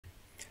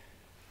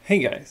Hey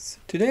guys,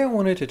 today I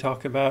wanted to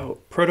talk about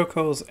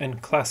protocols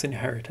and class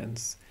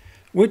inheritance,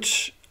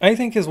 which I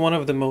think is one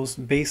of the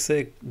most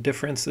basic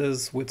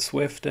differences with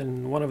Swift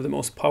and one of the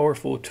most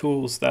powerful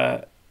tools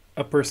that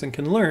a person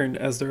can learn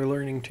as they're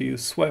learning to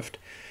use Swift.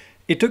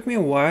 It took me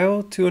a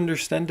while to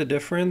understand the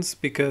difference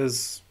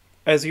because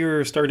as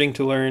you're starting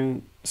to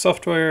learn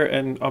software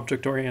and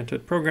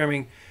object-oriented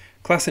programming,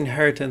 class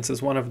inheritance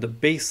is one of the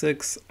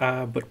basics,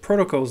 but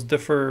protocols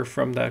differ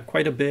from that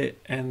quite a bit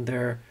and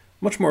they're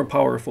much more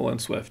powerful in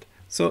Swift.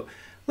 So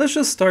let's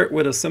just start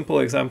with a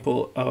simple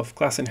example of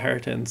class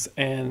inheritance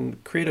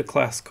and create a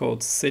class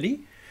called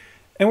city.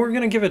 And we're going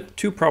to give it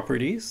two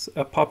properties,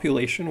 a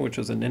population, which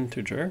is an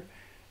integer,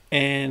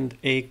 and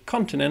a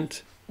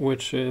continent,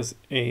 which is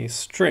a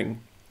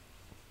string.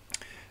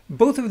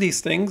 Both of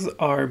these things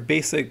are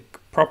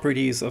basic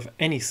properties of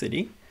any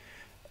city.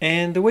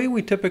 And the way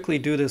we typically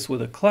do this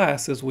with a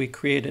class is we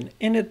create an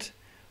init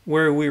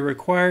where we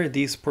require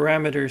these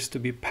parameters to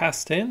be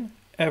passed in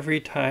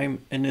every time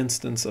an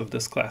instance of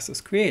this class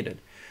is created.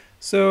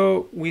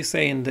 So we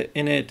say in the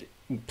init,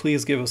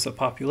 please give us a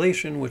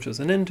population, which is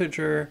an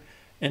integer,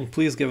 and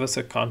please give us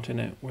a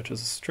continent, which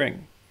is a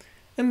string.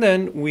 And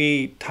then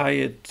we tie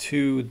it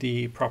to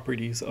the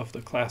properties of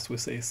the class. We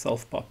say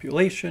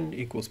self-population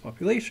equals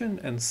population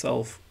and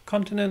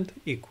self-continent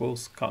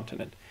equals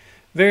continent.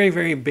 Very,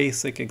 very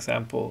basic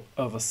example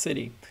of a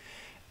city.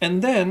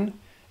 And then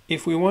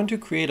if we want to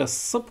create a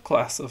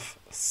subclass of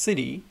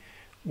city,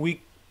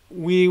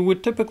 we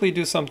would typically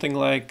do something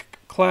like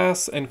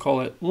class and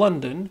call it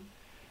London,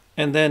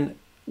 and then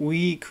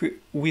we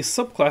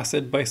subclass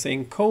it by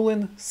saying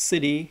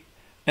city,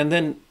 and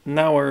then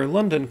now our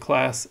London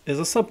class is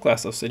a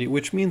subclass of city,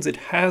 which means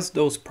it has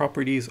those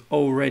properties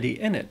already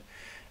in it.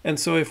 And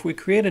so if we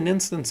create an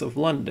instance of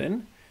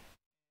London,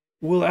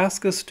 we'll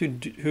ask us to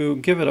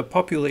give it a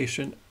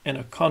population and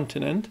a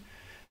continent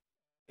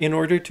in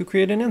order to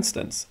create an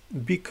instance,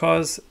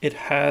 because it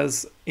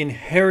has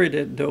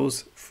inherited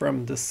those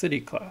from the city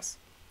class.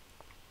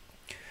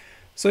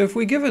 So if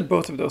we give it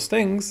both of those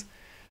things,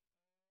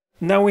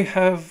 now we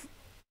have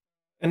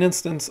an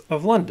instance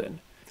of London.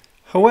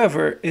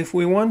 However, if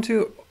we want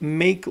to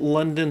make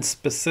London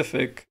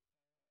specific,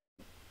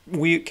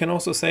 we can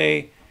also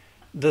say,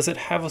 does it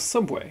have a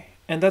subway?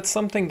 And that's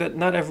something that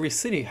not every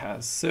city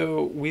has.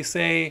 So we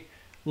say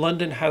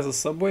London has a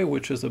subway,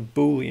 which is a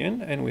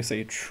Boolean, and we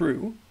say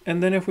true.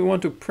 And then if we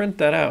want to print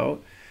that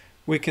out,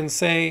 we can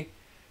say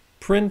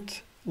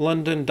print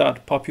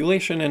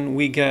London.population, and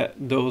we get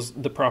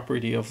the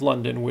property of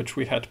London, which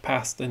we had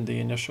passed in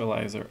the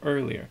initializer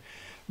earlier.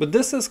 But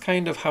this is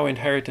kind of how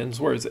inheritance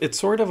works. It's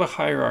sort of a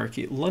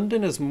hierarchy.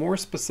 London is a more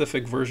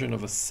specific version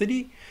of a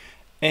city,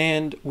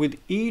 and with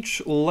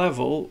each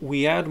level,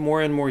 we add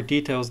more and more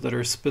details that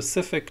are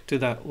specific to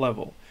that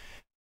level.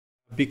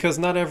 Because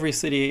not every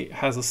city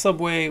has a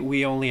subway,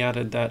 we only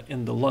added that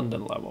in the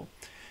London level.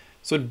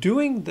 So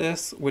doing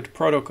this with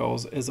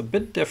protocols is a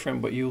bit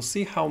different, but you'll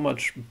see how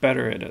much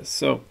better it is.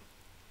 So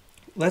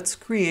let's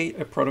create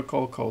a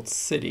protocol called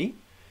city.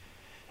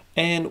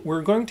 And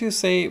we're going to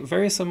say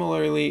very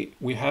similarly,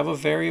 we have a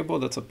variable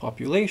that's a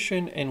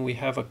population, and we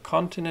have a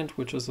continent,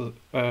 which is a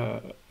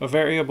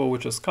variable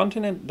which is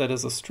continent, that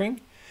is a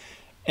string.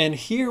 And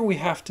here we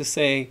have to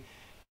say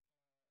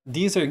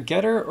these are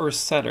getter or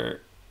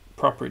setter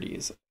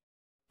properties.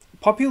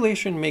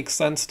 Population makes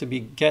sense to be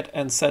get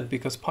and set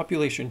because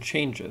population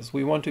changes.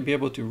 We want to be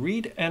able to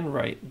read and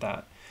write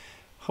that.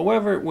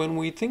 However, when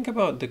we think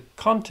about the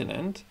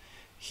continent,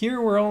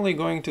 here we're only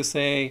going to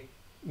say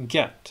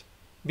get,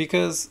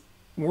 because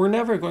we're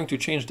never going to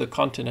change the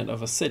continent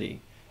of a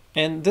city.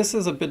 And this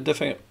is a bit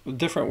different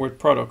with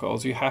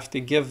protocols. You have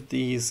to give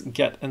these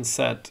get and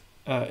set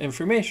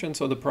information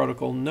so the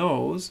protocol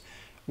knows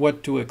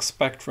what to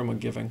expect from a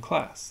given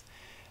class.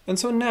 And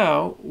so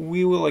now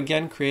we will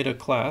again create a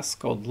class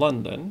called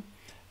London.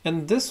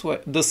 And this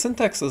way, the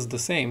syntax is the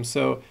same.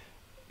 So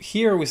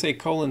here we say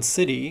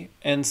city,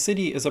 and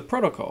city is a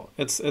protocol.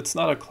 It's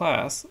not a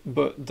class,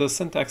 but the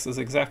syntax is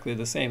exactly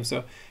the same.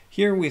 So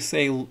here we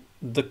say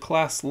the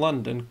class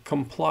London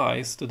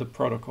complies to the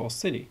protocol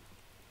city.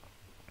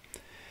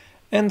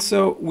 And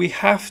so we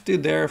have to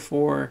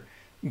therefore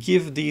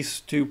give these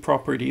two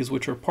properties,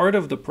 which are part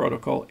of the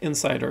protocol,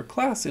 inside our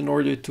class in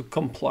order to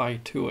comply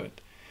to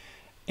it.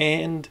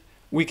 And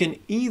we can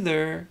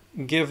either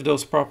give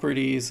those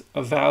properties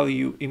a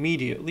value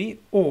immediately,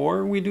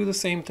 or we do the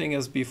same thing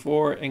as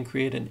before and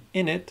create an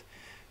init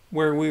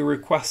where we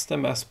request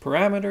them as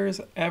parameters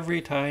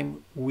every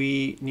time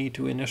we need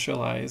to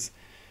initialize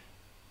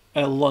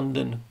a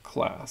London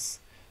class.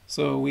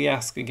 So we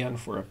ask again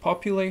for a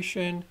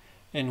population,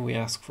 and we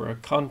ask for a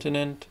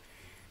continent,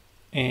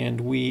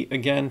 and we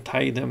again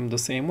tie them the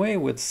same way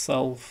with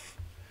self.continent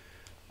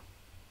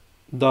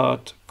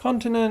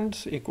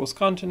equals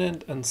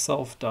continent and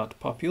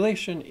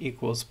self.population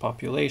equals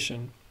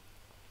population.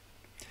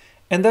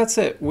 And that's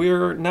it.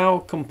 We're now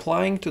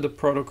complying to the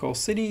protocol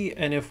city,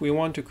 and if we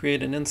want to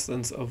create an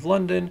instance of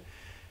London,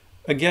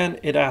 again,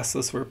 it asks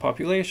us for a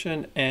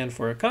population and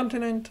for a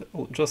continent,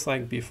 just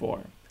like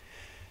before.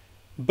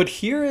 But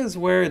here is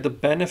where the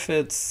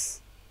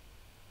benefits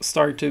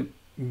start to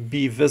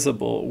be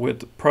visible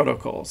with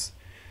protocols.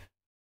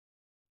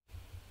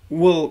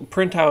 We'll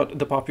print out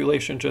the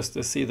population just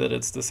to see that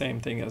it's the same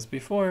thing as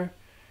before.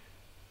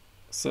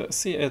 So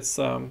see, it's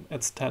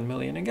 10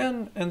 million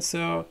again, and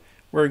so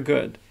we're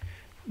good.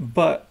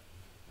 But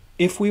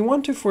if we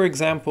want to, for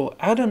example,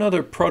 add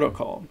another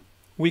protocol,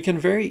 we can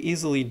very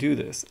easily do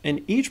this.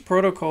 And each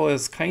protocol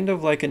is kind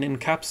of like an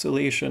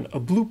encapsulation, a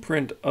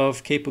blueprint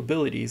of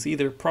capabilities,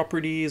 either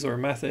properties or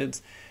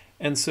methods.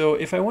 And so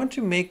if I want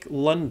to make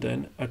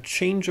London a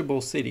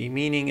changeable city,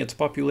 meaning its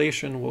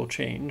population will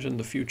change in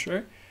the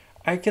future,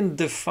 I can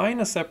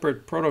define a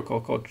separate protocol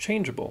called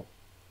changeable.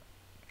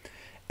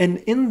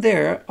 And in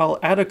there, I'll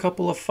add a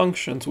couple of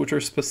functions which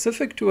are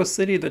specific to a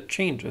city that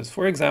changes.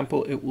 For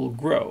example, it will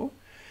grow,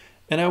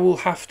 and I will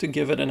have to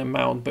give it an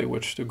amount by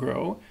which to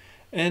grow.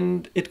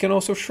 And it can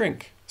also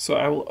shrink. So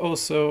I will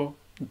also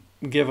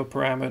give a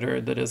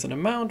parameter that is an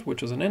amount,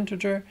 which is an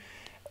integer.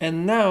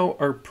 And now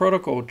our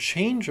protocol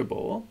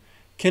changeable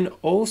can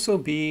also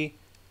be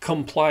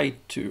complied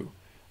to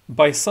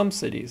by some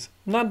cities,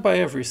 not by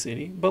every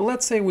city. But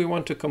let's say we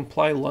want to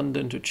comply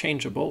London to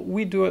changeable.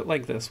 We do it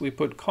like this. We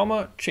put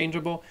comma,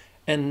 changeable,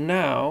 and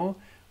now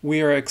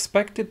we are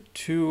expected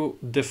to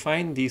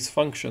define these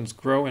functions,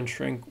 grow and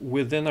shrink,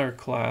 within our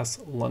class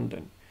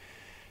London.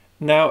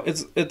 Now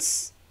it's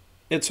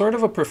sort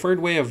of a preferred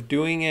way of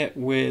doing it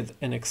with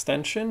an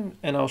extension,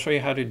 and I'll show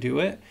you how to do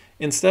it.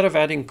 Instead of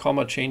adding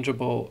comma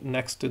changeable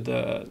next to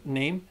the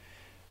name.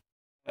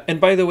 And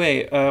by the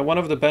way, one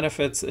of the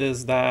benefits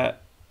is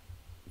that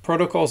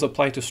protocols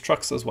apply to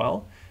structs as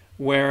well,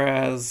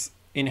 whereas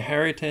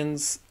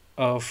inheritance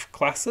of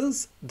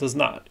classes does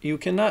not.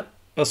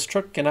 A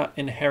struct cannot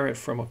inherit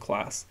from a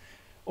class.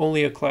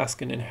 Only a class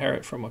can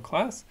inherit from a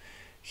class.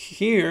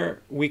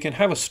 Here, we can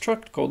have a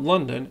struct called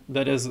London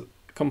that is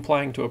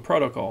complying to a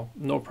protocol,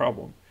 no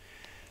problem.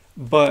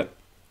 But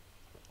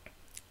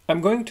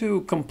I'm going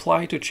to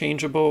comply to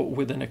changeable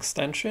with an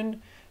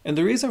extension. And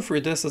the reason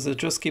for this is it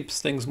just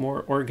keeps things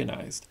more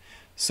organized.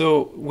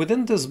 So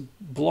within this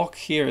block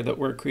here that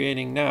we're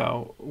creating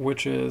now,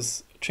 which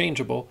is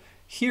changeable,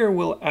 here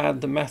we'll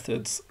add the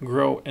methods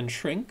grow and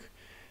shrink.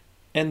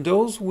 And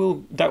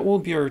that will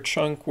be our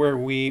chunk where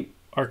we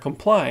are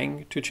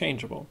complying to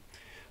changeable.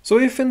 So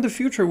if in the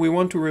future we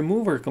want to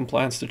remove our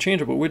compliance to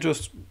changeable, we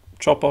just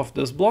chop off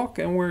this block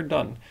and we're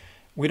done.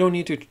 We don't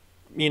need to,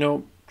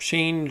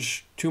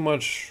 change too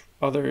much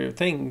other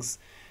things.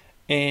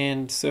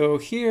 And so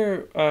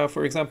here,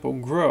 for example,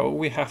 grow,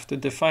 we have to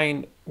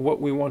define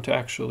what we want to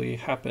actually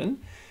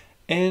happen.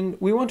 And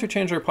we want to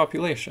change our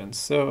population.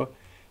 So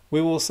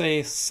we will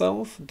say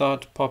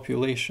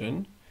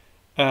self.population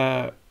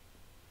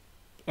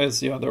as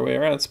the other way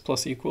around, it's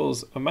plus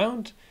equals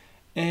amount.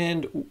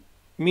 And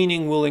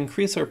meaning we'll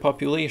increase our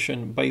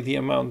population by the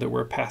amount that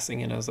we're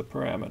passing in as a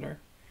parameter.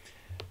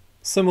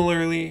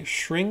 Similarly,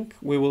 shrink,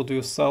 we will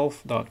do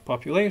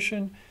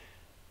self.population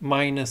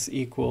minus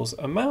equals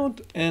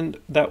amount, and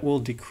that will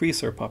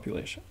decrease our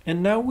population.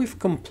 And now we've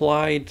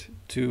complied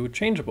to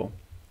changeable.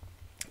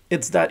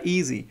 It's that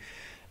easy.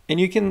 And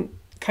you can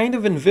kind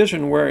of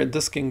envision where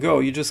this can go.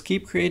 You just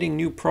keep creating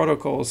new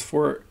protocols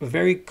for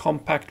very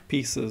compact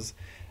pieces.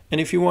 And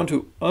if you want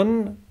to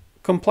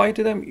uncomply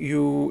to them,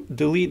 you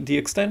delete the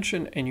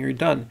extension and you're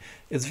done.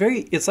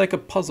 It's like a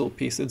puzzle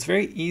piece. It's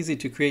very easy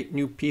to create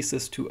new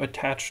pieces to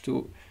attach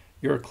to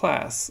your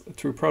class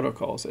through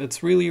protocols.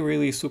 It's really,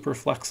 really super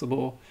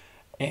flexible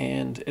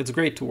and it's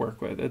great to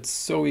work with. It's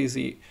so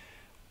easy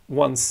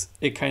once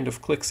it kind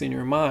of clicks in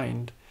your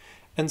mind.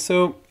 And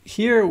so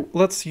here,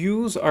 let's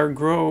use our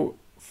grow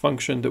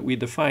function that we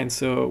defined.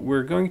 So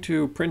we're going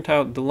to print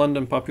out the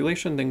London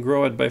population, then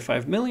grow it by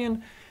 5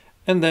 million,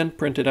 and then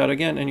print it out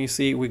again. And you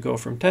see we go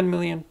from 10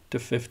 million to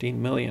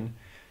 15 million.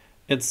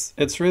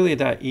 It's really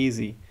that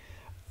easy.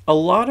 A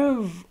lot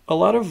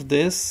of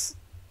this,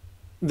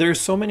 there's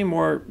so many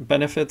more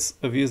benefits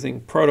of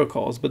using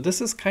protocols, but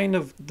this is kind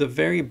of the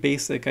very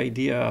basic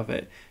idea of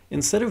it.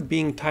 Instead of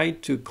being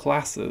tied to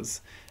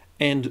classes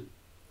and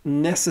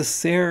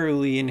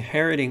necessarily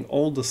inheriting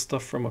all the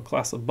stuff from a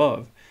class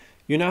above,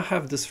 you now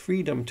have this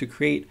freedom to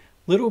create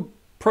little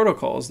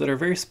protocols that are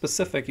very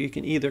specific. You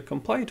can either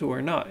comply to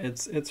or not.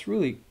 It's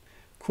really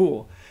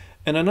cool.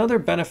 And another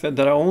benefit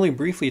that I'll only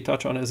briefly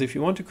touch on is if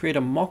you want to create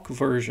a mock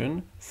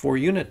version for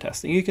unit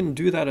testing, you can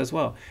do that as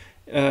well.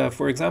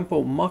 For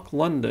example, mock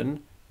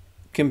London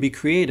can be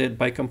created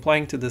by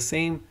complying to the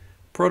same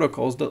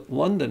protocols that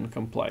London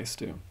complies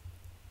to.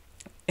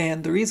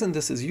 And the reason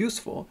this is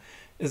useful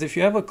is if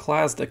you have a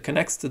class that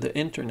connects to the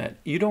internet,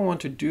 you don't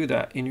want to do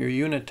that in your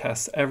unit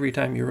tests every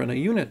time you run a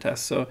unit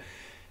test. So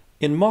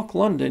in mock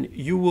London,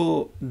 you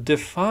will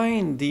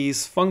define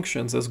these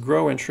functions as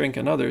grow and shrink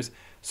and others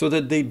so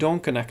that they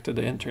don't connect to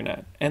the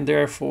internet. And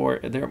therefore,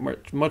 they're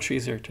much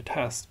easier to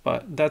test.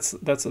 But that's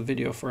a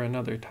video for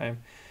another time.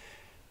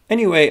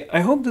 Anyway,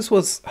 I hope this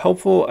was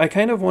helpful. I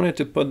kind of wanted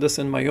to put this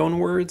in my own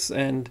words,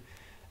 and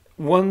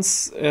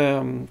once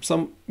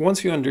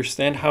you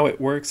understand how it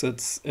works,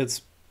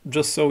 it's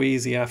just so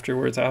easy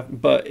afterwards,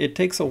 but it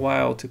takes a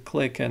while to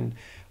click, and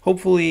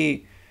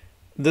hopefully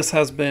this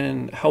has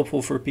been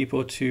helpful for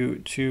people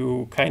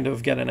to kind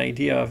of get an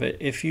idea of it.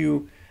 If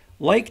you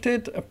liked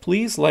it,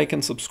 please like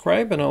and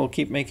subscribe, and I'll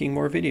keep making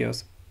more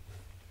videos.